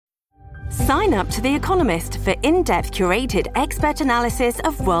Sign up to The Economist for in-depth curated expert analysis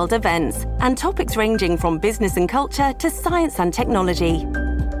of world events and topics ranging from business and culture to science and technology.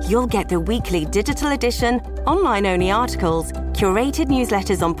 You'll get the weekly digital edition, online-only articles, curated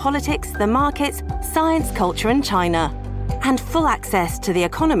newsletters on politics, the markets, science, culture and China, and full access to The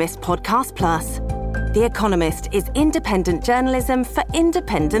Economist Podcast Plus. The Economist is independent journalism for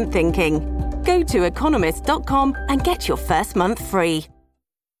independent thinking. Go to economist.com and get your first month free.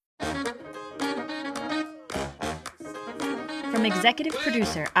 From executive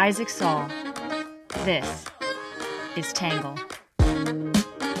producer Isaac Saul, this is Tangle.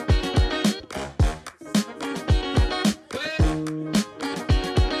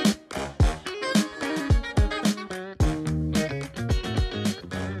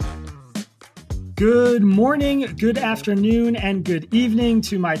 Good morning, good afternoon, and good evening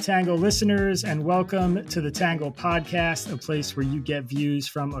to my Tangle listeners, and welcome to the Tangle Podcast, a place where you get views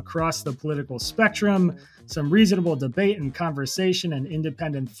from across the political spectrum, some reasonable debate and conversation and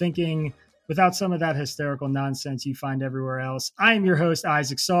independent thinking without some of that hysterical nonsense you find everywhere else. I am your host,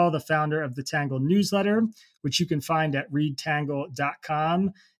 Isaac Saul, the founder of the Tangle newsletter, which you can find at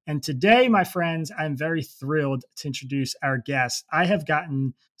readtangle.com. And today, my friends, I'm very thrilled to introduce our guest. I have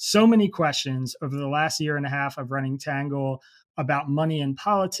gotten so many questions over the last year and a half of running Tangle about money in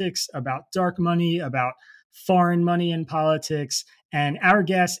politics, about dark money, about foreign money in politics. And our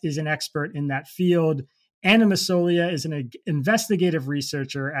guest is an expert in that field. Anna Masolia is an investigative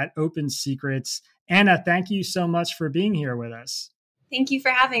researcher at Open Secrets. Anna, thank you so much for being here with us. Thank you for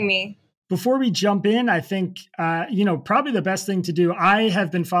having me. Before we jump in, I think, probably the best thing to do, I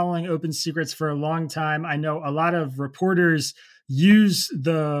have been following Open Secrets for a long time. I know a lot of reporters use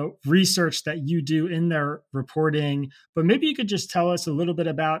the research that you do in their reporting, but maybe you could just tell us a little bit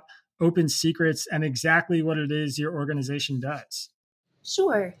about Open Secrets and exactly what it is your organization does.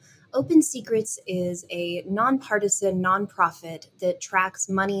 Sure. Open Secrets is a nonpartisan nonprofit that tracks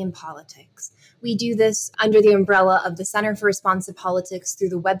money in politics. We do this under the umbrella of the Center for Responsive Politics through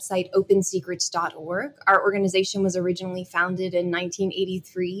the website opensecrets.org. Our organization was originally founded in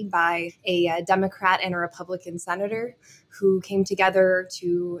 1983 by a Democrat and a Republican senator who came together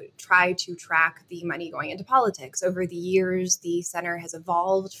to try to track the money going into politics. Over the years, the center has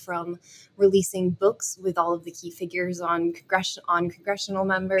evolved from releasing books with all of the key figures on congressional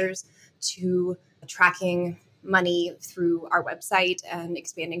members to tracking money through our website and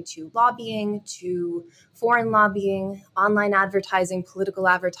expanding to lobbying, to foreign lobbying, online advertising, political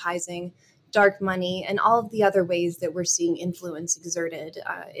advertising, dark money, and all of the other ways that we're seeing influence exerted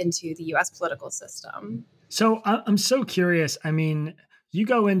into the U.S. political system. So I'm so curious. I mean, you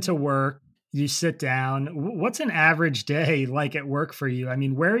go into work, you sit down. What's an average day like at work for you? I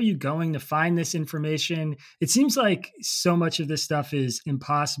mean, where are you going to find this information? It seems like so much of this stuff is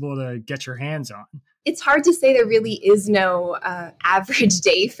impossible to get your hands on. It's hard to say there really is no average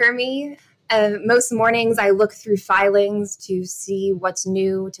day for me. Most mornings I look through filings to see what's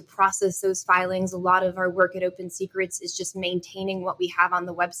new, to process those filings. A lot of our work at Open Secrets is just maintaining what we have on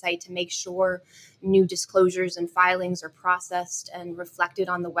the website to make sure new disclosures and filings are processed and reflected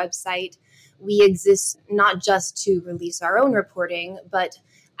on the website. We exist not just to release our own reporting, but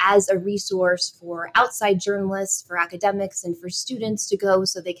as a resource for outside journalists, for academics, and for students to go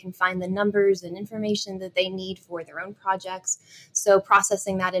so they can find the numbers and information that they need for their own projects. So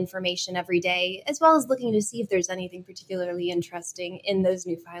processing that information every day, as well as looking to see if there's anything particularly interesting in those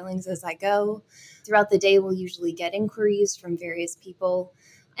new filings as I go. Throughout the day, we'll usually get inquiries from various people.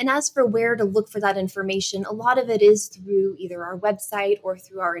 And as for where to look for that information, a lot of it is through either our website or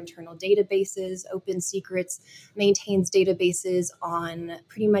through our internal databases. Open Secrets maintains databases on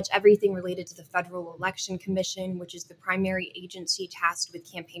pretty much everything related to the Federal Election Commission, which is the primary agency tasked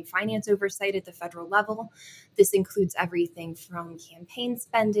with campaign finance oversight at the federal level. This includes everything from campaign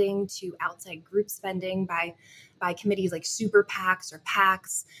spending to outside group spending by committees like super PACs or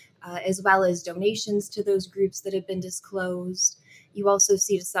PACs, as well as donations to those groups that have been disclosed. You also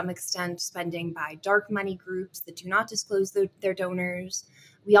see to some extent spending by dark money groups that do not disclose their donors.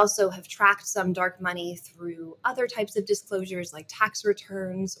 We also have tracked some dark money through other types of disclosures like tax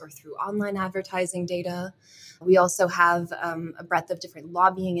returns or through online advertising data. We also have a breadth of different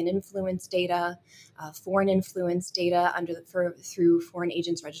lobbying and influence data, foreign influence data through Foreign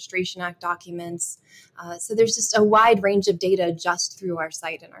Agents Registration Act documents. So there's just a wide range of data just through our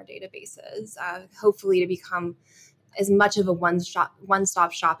site and our databases, hopefully to become as much of a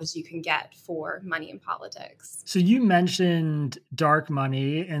one-stop shop as you can get for money in politics. So you mentioned dark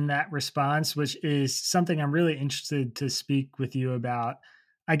money in that response, which is something I'm really interested to speak with you about.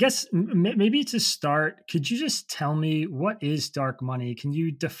 I guess maybe to start, could you just tell me what is dark money? Can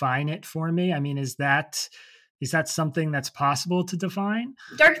you define it for me? I mean, is that something that's possible to define?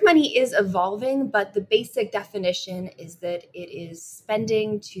 Dark money is evolving, but the basic definition is that it is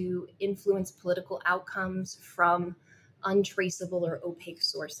spending to influence political outcomes from untraceable or opaque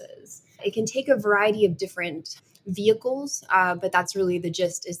sources. It can take a variety of different vehicles, but that's really the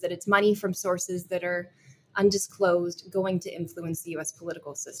gist, is that it's money from sources that are undisclosed going to influence the US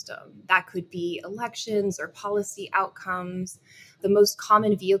political system. That could be elections or policy outcomes. The most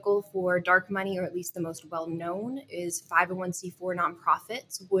common vehicle for dark money, or at least the most well-known, is 501c4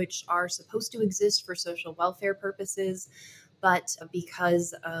 nonprofits, which are supposed to exist for social welfare purposes, but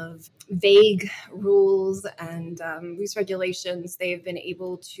because of vague rules and loose regulations, they've been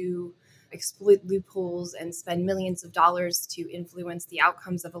able to exploit loopholes and spend millions of dollars to influence the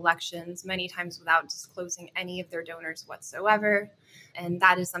outcomes of elections, many times without disclosing any of their donors whatsoever. And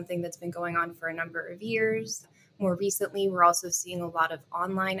that is something that's been going on for a number of years. More recently, we're also seeing a lot of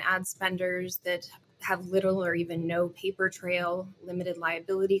online ad spenders that have little or even no paper trail, limited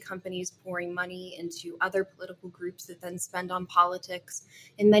liability companies pouring money into other political groups that then spend on politics.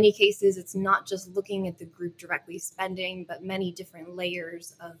 In many cases, it's not just looking at the group directly spending, but many different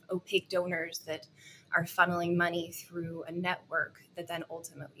layers of opaque donors that are funneling money through a network that then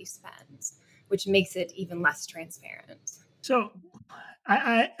ultimately spends, which makes it even less transparent. So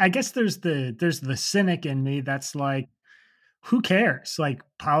I guess there's the cynic in me that's like, who cares? Like,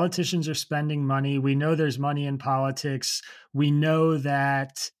 politicians are spending money. We know there's money in politics. We know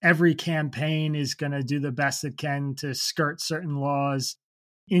that every campaign is going to do the best it can to skirt certain laws.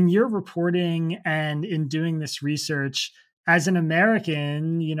 In your reporting and in doing this research, as an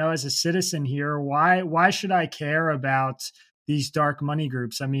American, as a citizen here, why should I care about these dark money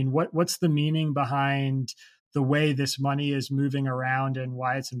groups? I mean, what's the meaning behind the way this money is moving around and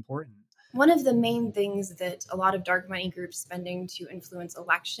why it's important? One of the main things that a lot of dark money groups spending to influence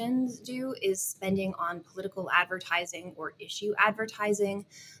elections do is spending on political advertising or issue advertising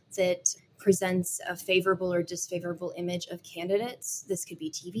that presents a favorable or disfavorable image of candidates. This could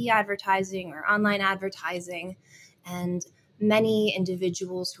be TV advertising or online advertising. And many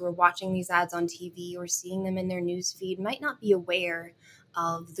individuals who are watching these ads on TV or seeing them in their newsfeed might not be aware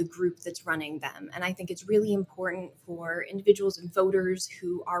of the group that's running them. And I think it's really important for individuals and voters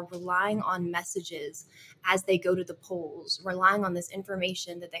who are relying on messages as they go to the polls, relying on this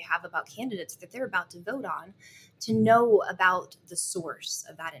information that they have about candidates that they're about to vote on, to know about the source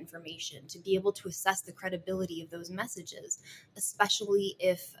of that information, to be able to assess the credibility of those messages, especially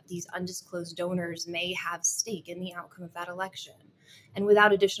if these undisclosed donors may have stake in the outcome of that election. And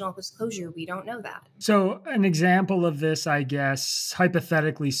without additional disclosure, we don't know that. So an example of this, I guess,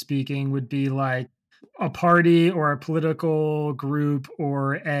 hypothetically speaking, would be like a party or a political group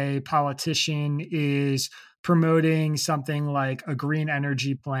or a politician is promoting something like a green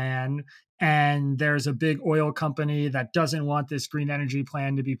energy plan. And there's a big oil company that doesn't want this green energy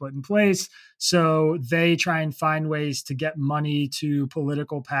plan to be put in place. So they try and find ways to get money to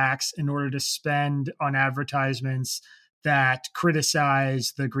political PACs in order to spend on advertisements that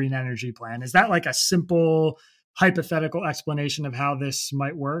criticize the green energy plan. Is that like a simple hypothetical explanation of how this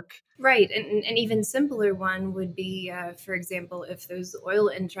might work? Right. And an even simpler one would be, for example, if those oil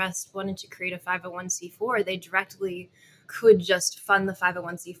interests wanted to create a 501c4, they directly could just fund the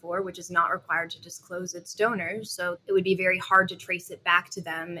 501c4, which is not required to disclose its donors. So it would be very hard to trace it back to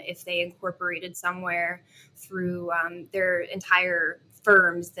them if they incorporated somewhere through their entire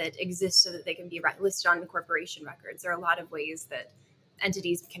firms that exist so that they can be listed on the corporation records. There are a lot of ways that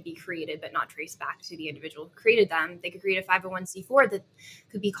entities can be created but not traced back to the individual who created them. They could create a 501c4 that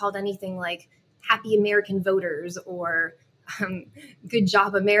could be called anything like Happy American Voters or Good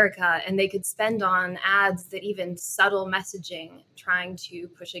Job America, and they could spend on ads that even subtle messaging trying to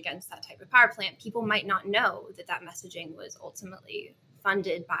push against that type of power plant. People might not know that that messaging was ultimately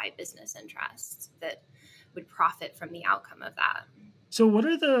funded by business interests that would profit from the outcome of that. So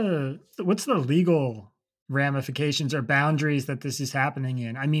what's the legal ramifications or boundaries that this is happening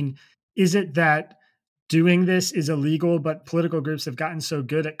in? I mean, is it that doing this is illegal, but political groups have gotten so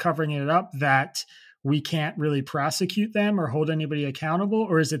good at covering it up that we can't really prosecute them or hold anybody accountable?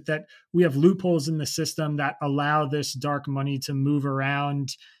 Or is it that we have loopholes in the system that allow this dark money to move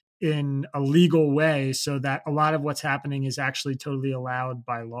around in a legal way so that a lot of what's happening is actually totally allowed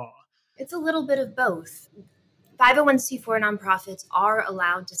by law? It's a little bit of both. 501c4 nonprofits are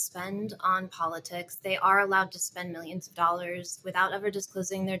allowed to spend on politics. They are allowed to spend millions of dollars without ever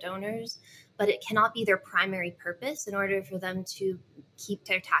disclosing their donors, but it cannot be their primary purpose in order for them to keep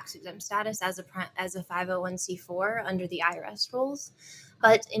their tax exempt status as a 501c4 under the IRS rules.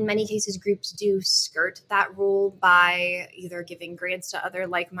 But in many cases, groups do skirt that rule by either giving grants to other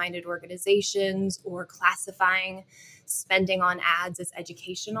like-minded organizations or classifying spending on ads as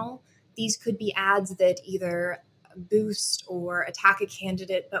educational. These could be ads that either boost or attack a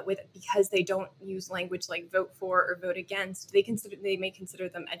candidate, but because they don't use language like vote for or vote against, they may consider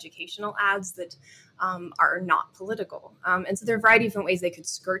them educational ads that are not political. And so there are a variety of different ways they could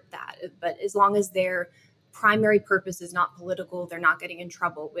skirt that. But as long as their primary purpose is not political, they're not getting in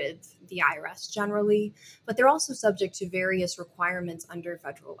trouble with the IRS generally. But they're also subject to various requirements under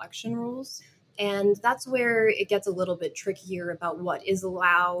federal election rules. And that's where it gets a little bit trickier about what is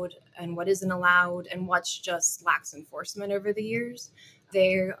allowed and what isn't allowed and what's just lax enforcement over the years.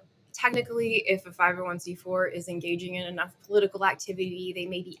 They're technically, if a 501c4 is engaging in enough political activity, they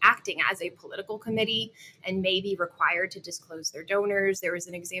may be acting as a political committee and may be required to disclose their donors. There was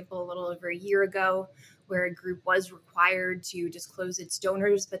an example a little over a year ago where a group was required to disclose its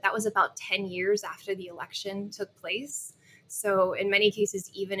donors, but that was about 10 years after the election took place. So in many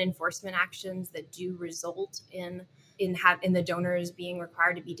cases, even enforcement actions that do result in the donors being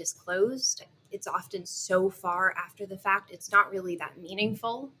required to be disclosed, it's often so far after the fact, it's not really that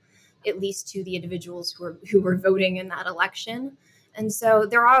meaningful, at least to the individuals who were voting in that election. And so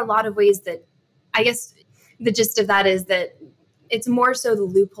there are a lot of ways that, I guess the gist of that is that it's more so the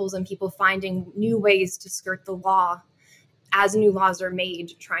loopholes and people finding new ways to skirt the law as new laws are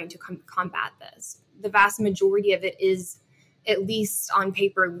made trying to combat this. The vast majority of it is, at least on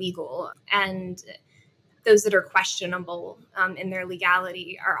paper, legal. And those that are questionable in their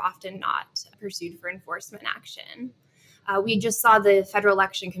legality are often not pursued for enforcement action. We just saw the Federal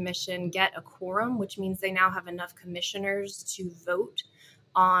Election Commission get a quorum, which means they now have enough commissioners to vote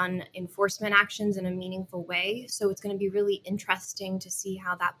on enforcement actions in a meaningful way. So it's going to be really interesting to see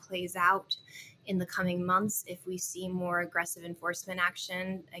how that plays out in the coming months if we see more aggressive enforcement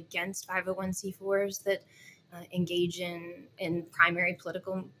action against 501c4s that engage in primary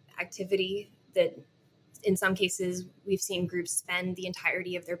political activity, that in some cases we've seen groups spend the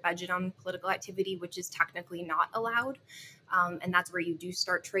entirety of their budget on political activity, which is technically not allowed. And that's where you do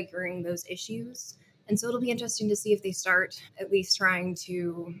start triggering those issues. And so it'll be interesting to see if they start at least trying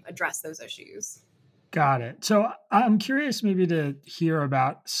to address those issues. Got it. So I'm curious maybe to hear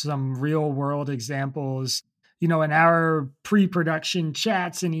about some real world examples. You know, in our pre-production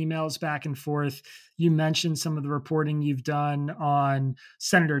chats and emails back and forth, you mentioned some of the reporting you've done on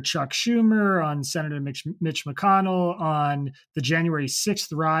Senator Chuck Schumer, on Senator Mitch McConnell, on the January 6th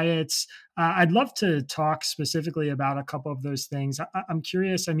riots. I'd love to talk specifically about a couple of those things. I'm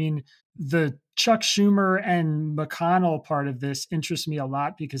curious. I mean, the Chuck Schumer and McConnell part of this interests me a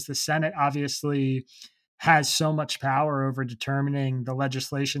lot because the Senate obviously has so much power over determining the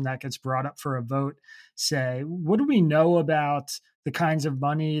legislation that gets brought up for a vote. Say, what do we know about the kinds of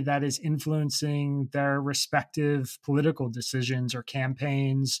money that is influencing their respective political decisions or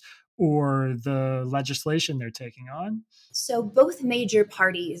campaigns or the legislation they're taking on? So both major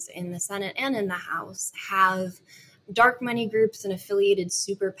parties in the Senate and in the House have dark money groups and affiliated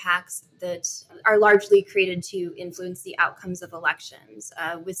super PACs that are largely created to influence the outcomes of elections.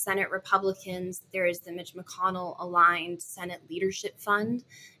 With Senate Republicans, there is the Mitch McConnell aligned Senate Leadership Fund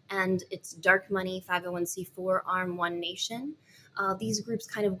and its dark money 501c4 arm One Nation. These groups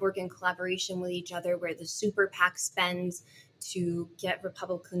kind of work in collaboration with each other, where the super PAC spends to get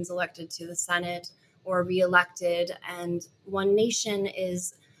Republicans elected to the Senate or reelected. And One Nation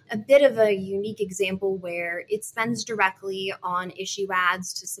is a bit of a unique example where it spends directly on issue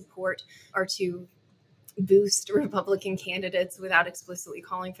ads to support or to boost Republican candidates without explicitly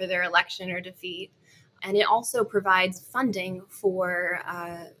calling for their election or defeat. And it also provides funding for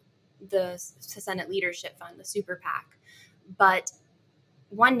the Senate Leadership Fund, the super PAC. But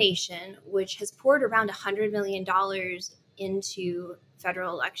One Nation, which has poured around $100 million into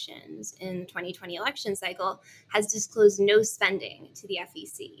federal elections in the 2020 election cycle, has disclosed no spending to the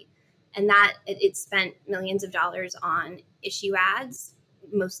FEC. And that it spent millions of dollars on issue ads,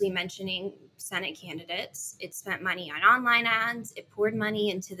 mostly mentioning Senate candidates. It spent money on online ads. It poured money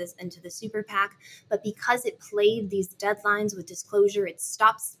into the super PAC. But because it played these deadlines with disclosure, it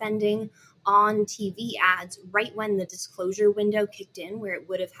stopped spending on TV ads right when the disclosure window kicked in, where it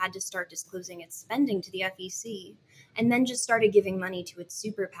would have had to start disclosing its spending to the FEC, and then just started giving money to its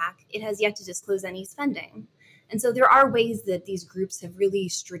super PAC. It has yet to disclose any spending. And so there are ways that these groups have really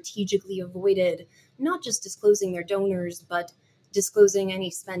strategically avoided not just disclosing their donors, but disclosing any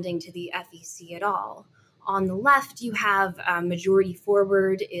spending to the FEC at all. On the left, you have Majority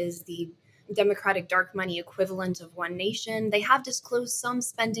Forward is the Democratic dark money equivalent of One Nation. They have disclosed some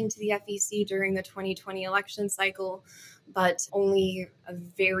spending to the FEC during the 2020 election cycle, but only a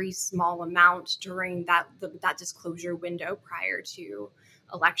very small amount during that disclosure window prior to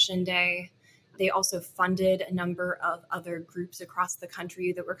Election Day. They also funded a number of other groups across the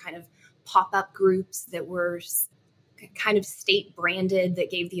country that were kind of pop-up groups that were kind of state branded, that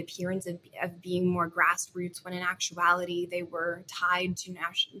gave the appearance of being more grassroots, when in actuality they were tied to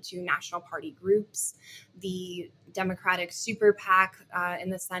national party groups. The Democratic Super PAC in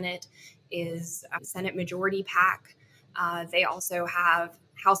the Senate is Senate Majority PAC. They also have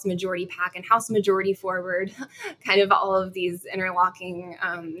House Majority PAC and House Majority Forward, kind of all of these interlocking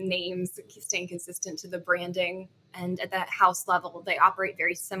names, staying consistent to the branding. And at the House level, they operate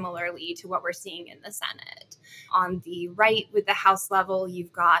very similarly to what we're seeing in the Senate. On the right, with the House level,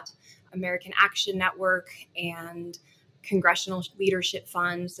 you've got American Action Network and Congressional Leadership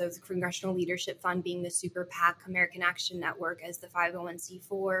Fund. So the Congressional Leadership Fund being the Super PAC, American Action Network as the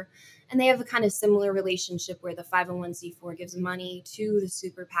 501c4. And they have a kind of similar relationship where the 501c4 gives money to the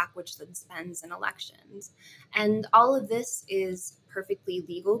Super PAC, which then spends in elections. And all of this is perfectly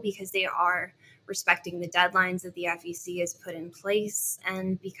legal because they are respecting the deadlines that the FEC has put in place,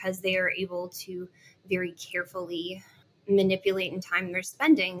 and because they are able to very carefully manipulate and time their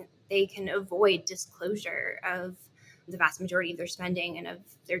spending, they can avoid disclosure of the vast majority of their spending and of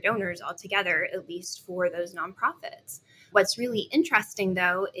their donors altogether, at least for those nonprofits. What's really interesting,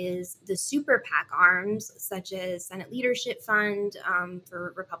 though, is the Super PAC arms, such as Senate Leadership Fund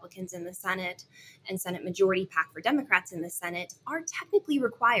for Republicans in the Senate and Senate Majority PAC for Democrats in the Senate, are technically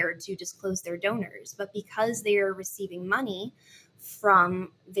required to disclose their donors. But because they are receiving money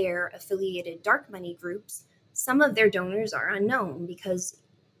from their affiliated dark money groups, some of their donors are unknown because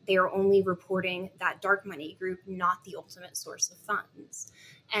they are only reporting that dark money group, not the ultimate source of funds.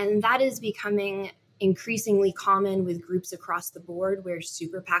 And that is becoming increasingly common with groups across the board, where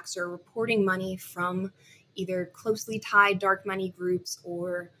super PACs are reporting money from either closely tied dark money groups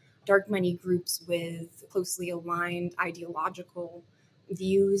or dark money groups with closely aligned ideological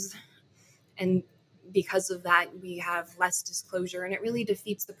views. And because of that, we have less disclosure, and it really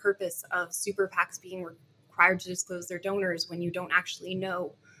defeats the purpose of super PACs being required to disclose their donors when you don't actually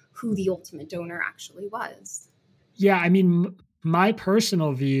know who the ultimate donor actually was. Yeah, I mean, my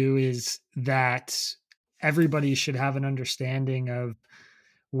personal view is that everybody should have an understanding of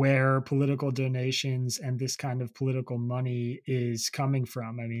where political donations and this kind of political money is coming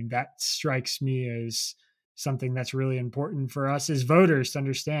from. I mean, that strikes me as something that's really important for us as voters to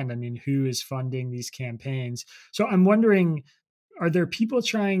understand. I mean, who is funding these campaigns? So I'm wondering, are there people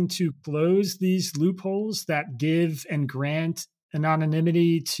trying to close these loopholes that give and grant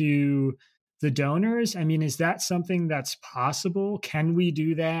anonymity to the donors? I mean, is that something that's possible? Can we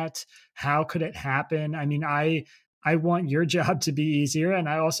do that? How could it happen? I mean, I want your job to be easier. And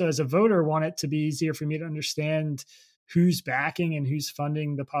I also, as a voter, want it to be easier for me to understand who's backing and who's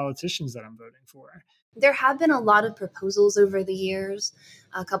funding the politicians that I'm voting for. There have been a lot of proposals over the years.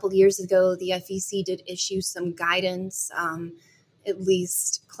 A couple of years ago, the FEC did issue some guidance, at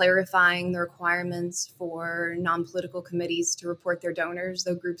least clarifying the requirements for non-political committees to report their donors,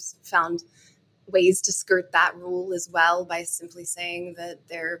 though groups found ways to skirt that rule as well by simply saying that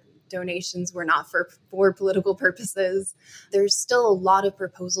their donations were not for political purposes. There's still a lot of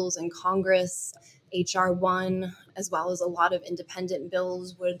proposals in Congress. HR 1, as well as a lot of independent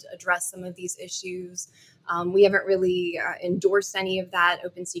bills, would address some of these issues. We haven't really endorsed any of that.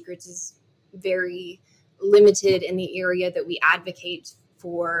 Open Secrets is very limited in the area that we advocate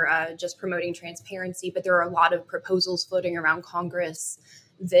for, just promoting transparency, but there are a lot of proposals floating around Congress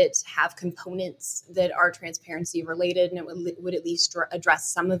that have components that are transparency related, and it would at least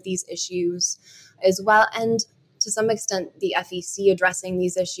address some of these issues as well. And to some extent, the FEC addressing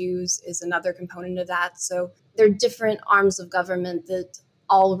these issues is another component of that. So there are different arms of government that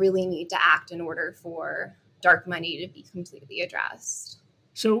all really need to act in order for dark money to be completely addressed.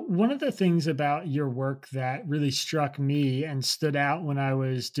 So one of the things about your work that really struck me and stood out when I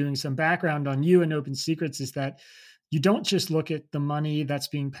was doing some background on you and Open Secrets is that you don't just look at the money that's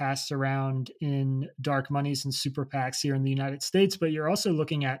being passed around in dark monies and super PACs here in the United States, but you're also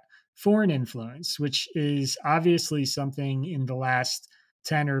looking at foreign influence, which is obviously something in the last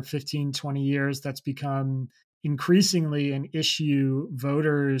 10 or 15, 20 years that's become increasingly an issue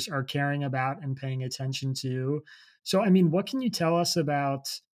voters are caring about and paying attention to. So, I mean, what can you tell us about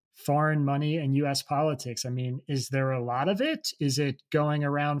foreign money and U.S. politics? I mean, is there a lot of it? Is it going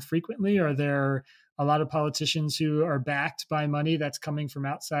around frequently? Are there a lot of politicians who are backed by money that's coming from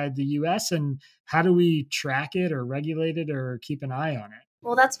outside the U.S.? And how do we track it or regulate it or keep an eye on it?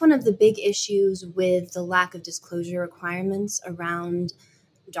 Well, that's one of the big issues with the lack of disclosure requirements around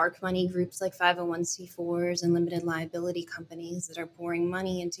dark money groups like 501c4s and limited liability companies that are pouring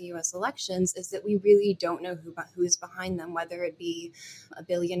money into U.S. elections is that we really don't know who is behind them, whether it be a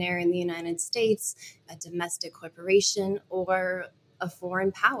billionaire in the United States, a domestic corporation, or a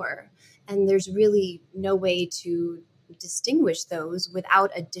foreign power. And there's really no way to distinguish those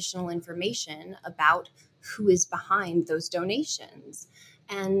without additional information about who is behind those donations.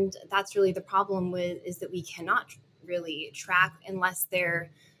 And that's really the problem is that we cannot really track unless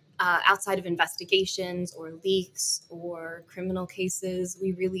they're outside of investigations or leaks or criminal cases.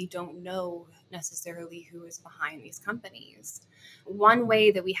 We really don't know necessarily who is behind these companies. One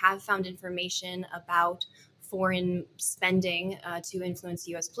way that we have found information about foreign spending to influence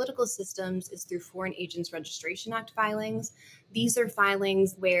U.S. political systems is through Foreign Agents Registration Act filings. These are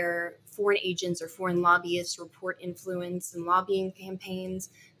filings where foreign agents or foreign lobbyists report influence in lobbying campaigns.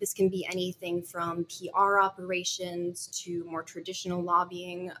 This can be anything from PR operations to more traditional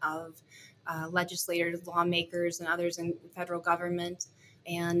lobbying of legislators, lawmakers, and others in federal government.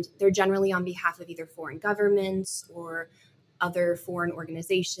 And they're generally on behalf of either foreign governments or other foreign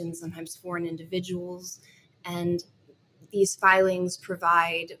organizations, sometimes foreign individuals. And these filings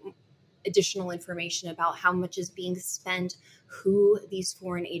provide additional information about how much is being spent, who these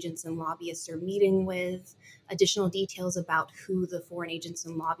foreign agents and lobbyists are meeting with, additional details about who the foreign agents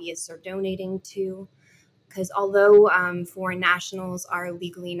and lobbyists are donating to. Because although foreign nationals are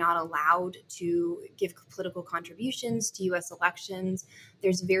legally not allowed to give political contributions to U.S. elections,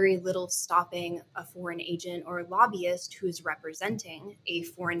 there's very little stopping a foreign agent or lobbyist who is representing a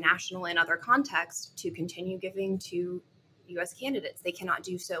foreign national in other contexts to continue giving to U.S. candidates. They cannot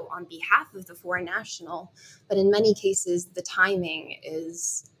do so on behalf of the foreign national, but in many cases, the timing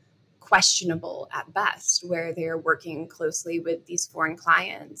is questionable at best, where they're working closely with these foreign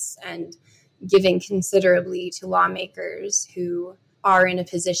clients and giving considerably to lawmakers who are in a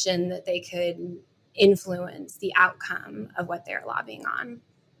position that they could influence the outcome of what they're lobbying on.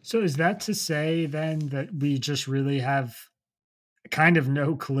 So is that to say then that we just really have kind of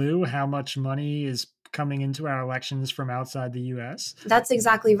no clue how much money is coming into our elections from outside the U.S.? That's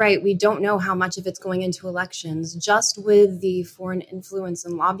exactly right. We don't know how much of it's going into elections. Just with the foreign influence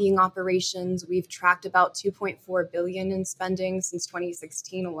and lobbying operations, we've tracked about $2.4 billion in spending since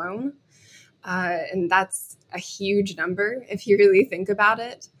 2016 alone. And that's a huge number if you really think about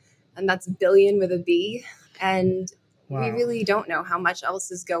it. And that's billion with a B. And wow. We really don't know how much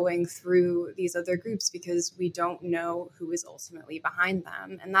else is going through these other groups because we don't know who is ultimately behind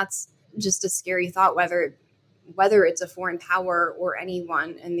them. And that's just a scary thought, whether it's a foreign power or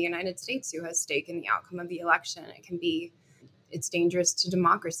anyone in the United States who has stake in the outcome of the election. It's dangerous to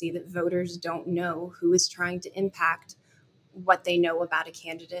democracy that voters don't know who is trying to impact what they know about a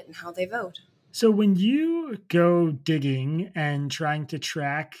candidate and how they vote. So when you go digging and trying to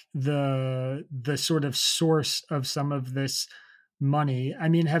track the sort of source of some of this money, I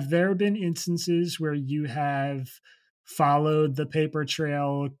mean, have there been instances where you have followed the paper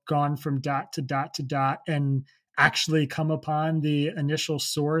trail, gone from dot to dot to dot, and actually come upon the initial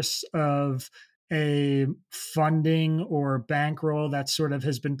source of a funding or bankroll that sort of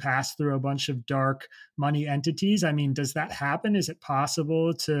has been passed through a bunch of dark money entities? I mean, does that happen? Is it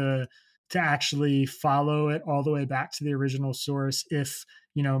possible to actually follow it all the way back to the original source if,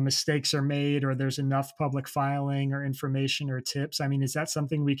 mistakes are made or there's enough public filing or information or tips? I mean, is that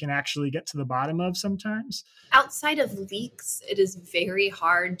something we can actually get to the bottom of sometimes? Outside of leaks, it is very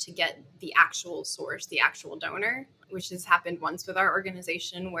hard to get the actual source, the actual donor, which has happened once with our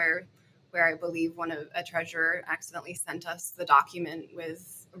organization where I believe a treasurer accidentally sent us the document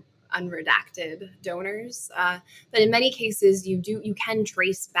with unredacted donors. But in many cases, you can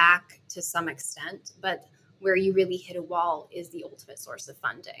trace back to some extent, but where you really hit a wall is the ultimate source of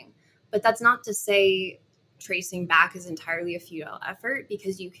funding. But that's not to say tracing back is entirely a futile effort,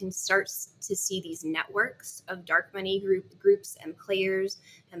 because you can start to see these networks of dark money groups and players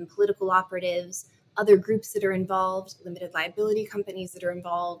and political operatives, other groups that are involved, limited liability companies that are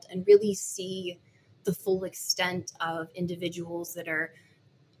involved, and really see the full extent of individuals that are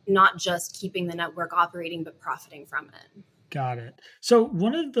not just keeping the network operating, but profiting from it. Got it. So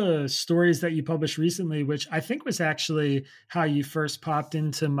one of the stories that you published recently, which I think was actually how you first popped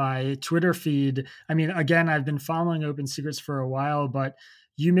into my Twitter feed. I mean, again, I've been following Open Secrets for a while, but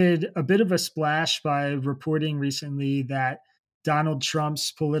you made a bit of a splash by reporting recently that Donald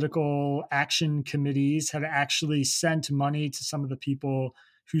Trump's political action committees had actually sent money to some of the people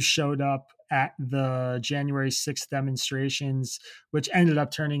who showed up at the January 6th demonstrations, which ended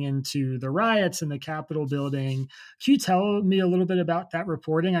up turning into the riots in the Capitol building. Can you tell me a little bit about that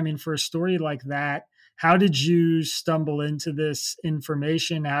reporting? I mean, for a story like that, How did you stumble into this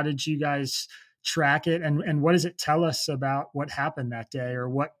information? How did you guys track it? And what does it tell us about what happened that day or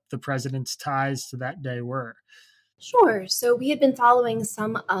what the president's ties to that day were? Sure. So we had been following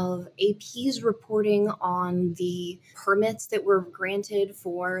some of AP's reporting on the permits that were granted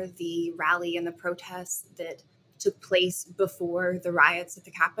for the rally and the protests that took place before the riots at the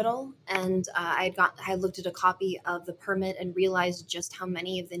Capitol. And I looked at a copy of the permit and realized just how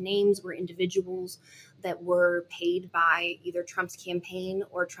many of the names were individuals that were paid by either Trump's campaign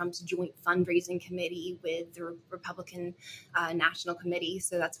or Trump's joint fundraising committee with the Republican National Committee.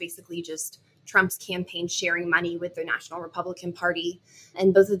 So that's basically just Trump's campaign sharing money with the National Republican Party.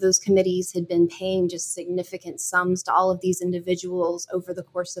 And both of those committees had been paying just significant sums to all of these individuals over the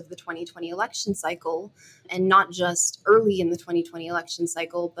course of the 2020 election cycle, and not just early in the 2020 election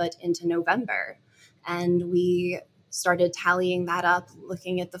cycle, but into November. And we started tallying that up,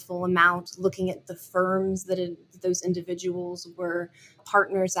 looking at the full amount, looking at the firms that those individuals were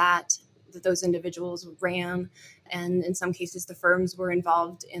partners at, that those individuals ran. And in some cases, the firms were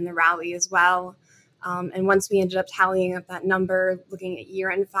involved in the rally as well. And once we ended up tallying up that number, looking at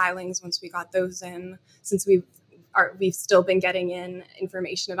year-end filings, once we got those in, since we've still been getting in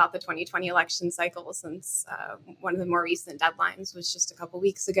information about the 2020 election cycle since one of the more recent deadlines was just a couple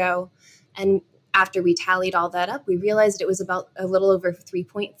weeks ago. And after we tallied all that up, we realized it was about a little over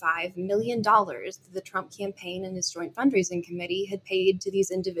 $3.5 million that the Trump campaign and his joint fundraising committee had paid to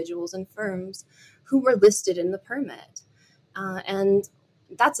these individuals and firms who were listed in the permit. And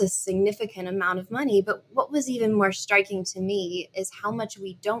that's a significant amount of money. But what was even more striking to me is how much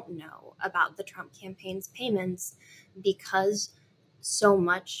we don't know about the Trump campaign's payments, because so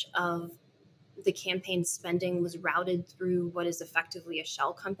much of the campaign spending was routed through what is effectively a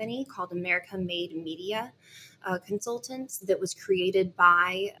shell company called America Made Media Consultants that was created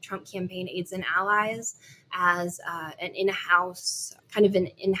by Trump campaign aides and allies as an in-house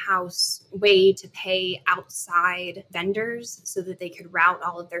way to pay outside vendors so that they could route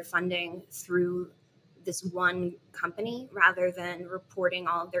all of their funding through this one company rather than reporting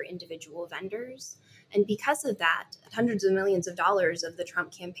all of their individual vendors. And because of that, hundreds of millions of dollars of the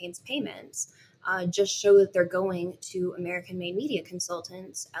Trump campaign's payments just show that they're going to American Made Media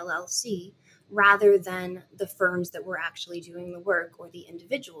Consultants, LLC, rather than the firms that were actually doing the work or the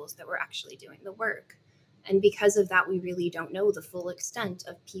individuals that were actually doing the work. And because of that, we really don't know the full extent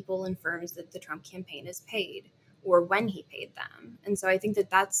of people and firms that the Trump campaign has paid or when he paid them. And so I think that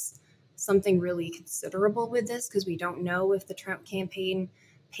that's something really considerable with this, because we don't know if the Trump campaign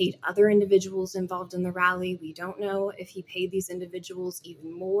paid other individuals involved in the rally. We don't know if he paid these individuals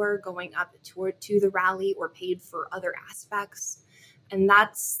even more going up to the rally or paid for other aspects. And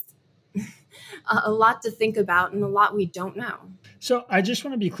that's a lot to think about and a lot we don't know. So I just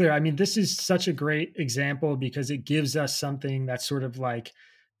want to be clear. I mean, this is such a great example because it gives us something that's sort of like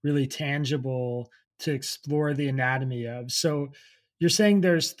really tangible to explore the anatomy of. So you're saying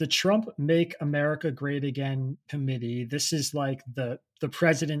there's the Trump Make America Great Again committee. This is like the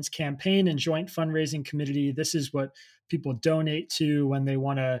president's campaign and joint fundraising committee. This is what people donate to when they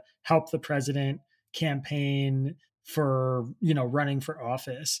want to help the president campaign for, running for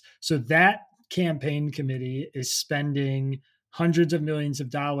office. So that campaign committee is spending hundreds of millions of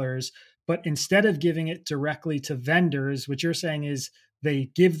dollars, but instead of giving it directly to vendors, what you're saying is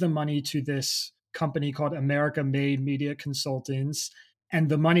they give the money to this company called America Made Media Consultants, and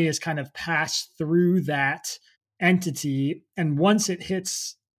the money is kind of passed through that entity. And once it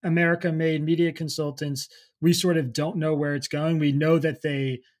hits America Made Media Consultants, we sort of don't know where it's going. We know that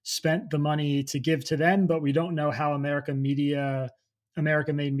they spent the money to give to them, but we don't know how America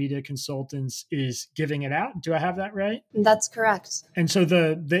Made Media Consultants is giving it out. Do I have that right? That's correct. And so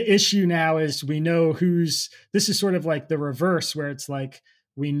the issue now is we know this is sort of like the reverse, where it's like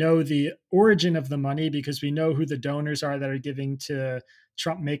we know the origin of the money because we know who the donors are that are giving to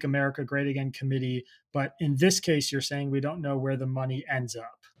Trump Make America Great Again committee. But in this case, you're saying we don't know where the money ends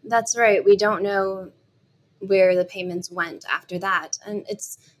up. That's right. We don't know where the payments went after that. And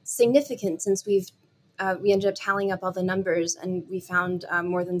it's significant since we ended up tallying up all the numbers and we found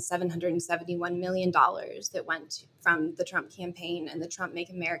more than $771 million that went from the Trump campaign and the Trump Make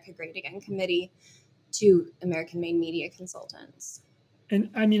America Great Again committee to American Made Media Consultants. And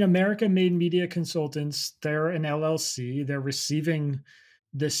I mean, America Made Media Consultants, they're an LLC. They're receiving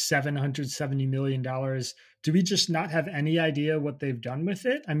this $770 million. Do we just not have any idea what they've done with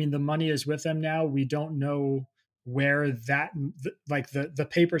it? I mean, the money is with them now. We don't know where the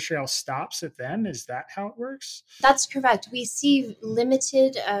paper trail stops at them? Is that how it works? That's correct. We see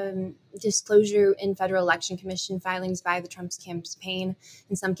limited disclosure in Federal Election Commission filings by the Trump's campaign.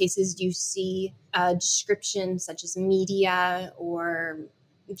 In some cases, you see descriptions such as media or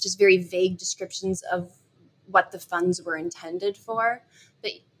just very vague descriptions of what the funds were intended for,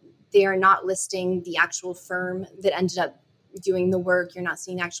 but they are not listing the actual firm that ended up doing the work. You're not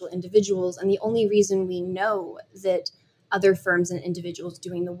seeing actual individuals. And the only reason we know that other firms and individuals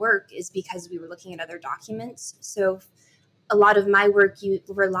doing the work is because we were looking at other documents. So a lot of my work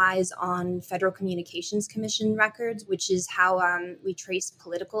relies on Federal Communications Commission records, which is how we trace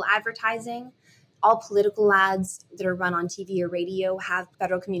political advertising. All political ads that are run on TV or radio have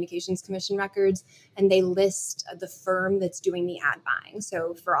Federal Communications Commission records, and they list the firm that's doing the ad buying.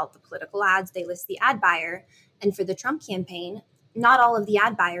 So for all the political ads, they list the ad buyer. And for the Trump campaign, not all of the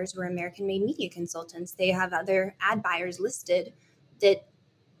ad buyers were American-made media consultants. They have other ad buyers listed that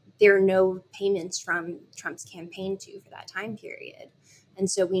there are no payments from Trump's campaign to for that time period. And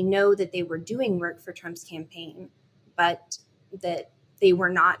so we know that they were doing work for Trump's campaign, but that they were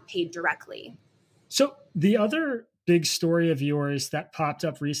not paid directly. So the other big story of yours that popped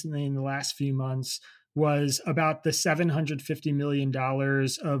up recently in the last few months was about the $750 million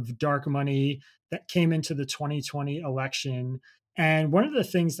of dark money that came into the 2020 election. And one of the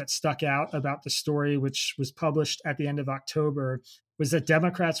things that stuck out about the story, which was published at the end of October, was that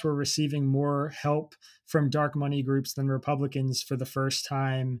Democrats were receiving more help from dark money groups than Republicans for the first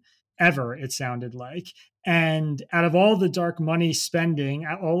time ever, it sounded like. And out of all the dark money spending,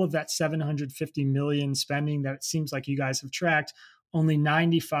 all of that $750 million spending that it seems like you guys have tracked, only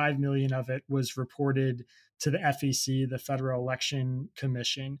 $95 million of it was reported to the FEC, the Federal Election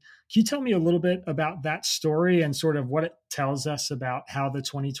Commission. Can you tell me a little bit about that story and sort of what it tells us about how the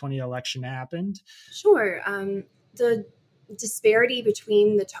 2020 election happened? Sure. The disparity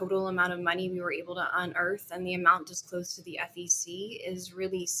between the total amount of money we were able to unearth and the amount disclosed to the FEC is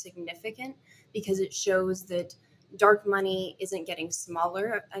really significant because it shows that dark money isn't getting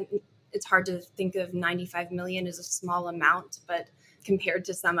smaller. And it's hard to think of 95 million as a small amount, but compared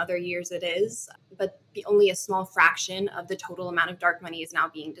to some other years it is. But only a small fraction of the total amount of dark money is now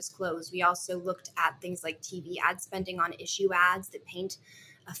being disclosed. We also looked at things like TV ad spending on issue ads that paint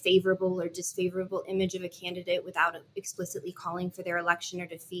a favorable or disfavorable image of a candidate without explicitly calling for their election or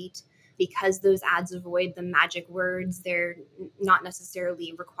defeat. Because those ads avoid the magic words, they're not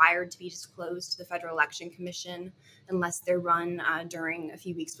necessarily required to be disclosed to the Federal Election Commission unless they're run during a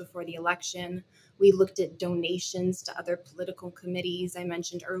few weeks before the election. We looked at donations to other political committees. I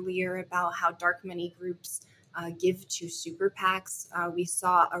mentioned earlier about how dark money groups give to super PACs. We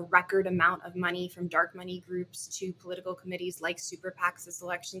saw a record amount of money from dark money groups to political committees like super PACs this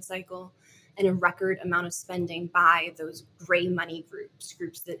election cycle, and a record amount of spending by those gray money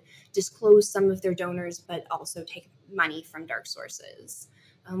groups that disclose some of their donors but also take money from dark sources.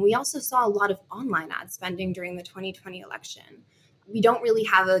 We also saw a lot of online ad spending during the 2020 election. We don't really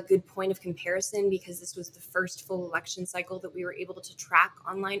have a good point of comparison because this was the first full election cycle that we were able to track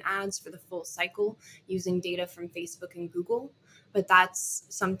online ads for the full cycle using data from Facebook and Google. But that's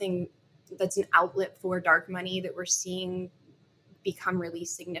something that's an outlet for dark money that we're seeing become really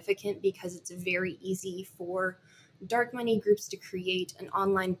significant because it's very easy for dark money groups to create an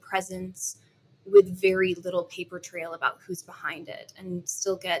online presence with very little paper trail about who's behind it and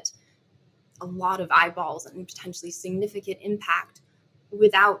still get a lot of eyeballs and potentially significant impact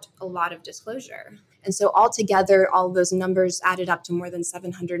without a lot of disclosure. And so altogether, all those numbers added up to more than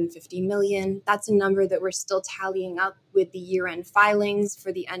 750 million. That's a number that we're still tallying up with the year-end filings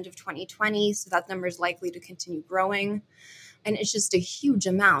for the end of 2020. So that number is likely to continue growing. And it's just a huge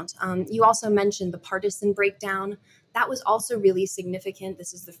amount. You also mentioned the partisan breakdown. That was also really significant.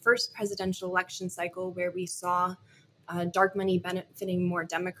 This is the first presidential election cycle where we saw dark money benefiting more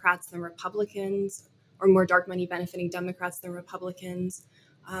Democrats than Republicans, or more dark money benefiting Democrats than Republicans.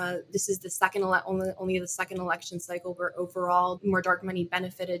 This is the only the second election cycle where overall more dark money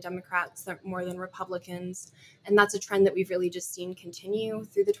benefited Democrats more than Republicans. And that's a trend that we've really just seen continue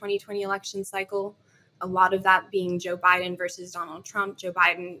through the 2020 election cycle. A lot of that being Joe Biden versus Donald Trump. Joe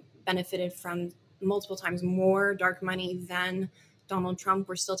Biden benefited from multiple times more dark money than Donald Trump.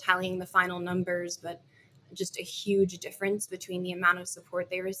 We're still tallying the final numbers, but just a huge difference between the amount of support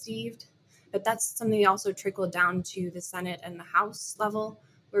they received. But that's something that also trickled down to the Senate and the House level,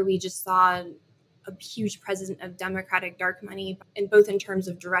 where we just saw a huge presence of Democratic dark money, both in terms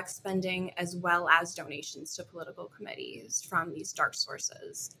of direct spending as well as donations to political committees from these dark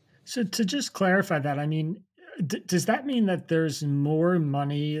sources. So to just clarify that, I mean, does that mean that there's more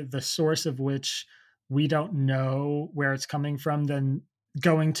money, the source of which we don't know where it's coming from than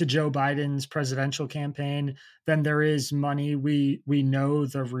going to Joe Biden's presidential campaign than there is money we know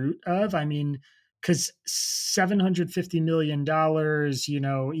the root of. I mean, because $750 million,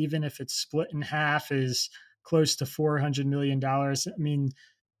 even if it's split in half, is close to $400 million. I mean,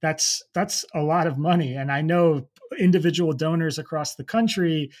 that's a lot of money. And I know individual donors across the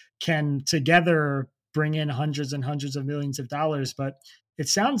country can together bring in hundreds and hundreds of millions of dollars. But it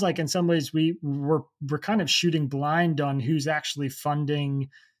sounds like in some ways we're kind of shooting blind on who's actually funding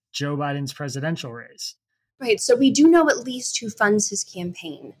Joe Biden's presidential race. Right. So we do know at least who funds his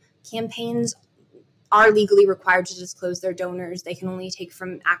campaign. Campaigns are legally required to disclose their donors. They can only take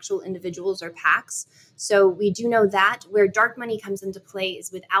from actual individuals or PACs. So we do know that. Where dark money comes into play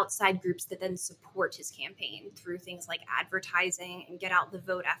is with outside groups that then support his campaign through things like advertising and get out the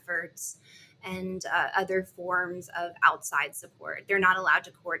vote efforts and other forms of outside support. They're not allowed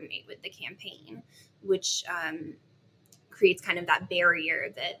to coordinate with the campaign, which creates kind of that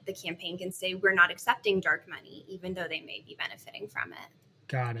barrier that the campaign can say, we're not accepting dark money, even though they may be benefiting from it.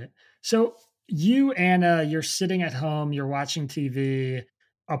 Got it. So you, Anna, you're sitting at home, you're watching TV,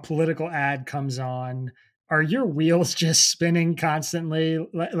 a political ad comes on. Are your wheels just spinning constantly?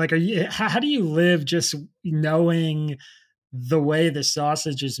 Like, how do you live just knowing the way the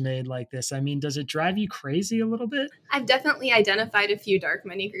sausage is made like this? I mean, does it drive you crazy a little bit? I've definitely identified a few dark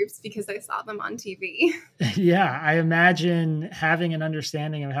money groups because I saw them on TV. Yeah, I imagine having an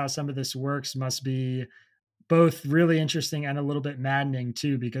understanding of how some of this works must be both really interesting and a little bit maddening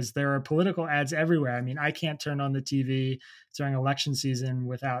too, because there are political ads everywhere. I mean, I can't turn on the TV during election season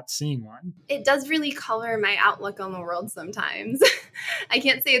without seeing one. It does really color my outlook on the world sometimes. I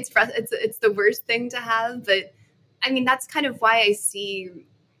can't say it's the worst thing to have, but I mean, that's kind of why I see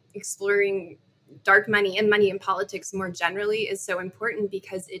exploring dark money and money in politics more generally is so important,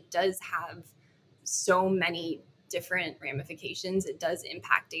 because it does have so many different ramifications. It does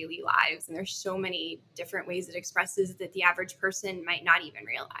impact daily lives. And there's so many different ways it expresses that the average person might not even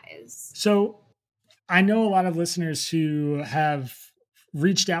realize. So I know a lot of listeners who have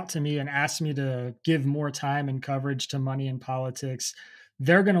reached out to me and asked me to give more time and coverage to money in politics.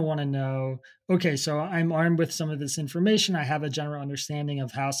 They're going to want to know, okay, so I'm armed with some of this information. I have a general understanding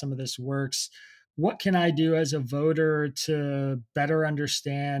of how some of this works. What can I do as a voter to better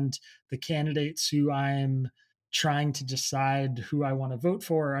understand the candidates who I'm trying to decide who I want to vote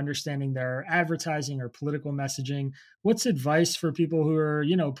for, or understanding their advertising or political messaging? What's advice for people who are,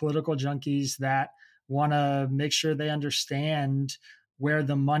 political junkies that want to make sure they understand where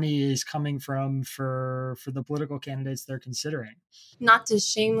the money is coming from for the political candidates they're considering? Not to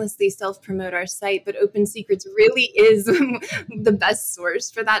shamelessly self-promote our site, but Open Secrets really is the best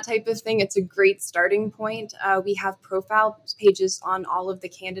source for that type of thing. It's a great starting point. We have profile pages on all of the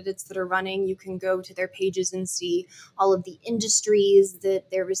candidates that are running. You can go to their pages and see all of the industries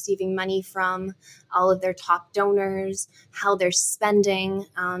that they're receiving money from, all of their top donors, how they're spending.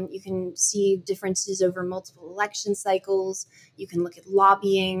 You can see differences over multiple election cycles. You can look at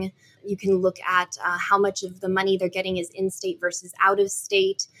lobbying. You can look at how much of the money they're getting is in-state versus out of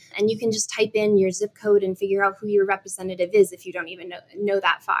state. And you can just type in your zip code and figure out who your representative is if you don't even know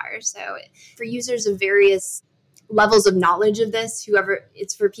that far. So for users of various levels of knowledge of this,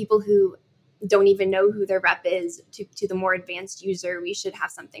 it's for people who don't even know who their rep is, to the more advanced user, we should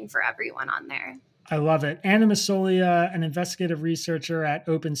have something for everyone on there. I love it. Anna Massolia, an investigative researcher at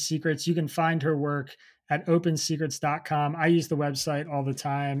Open Secrets. You can find her work at opensecrets.com. I use the website all the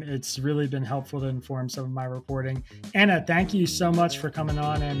time. It's really been helpful to inform some of my reporting. Anna, thank you so much for coming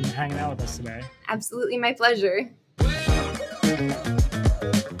on and hanging out with us today. Absolutely, my pleasure.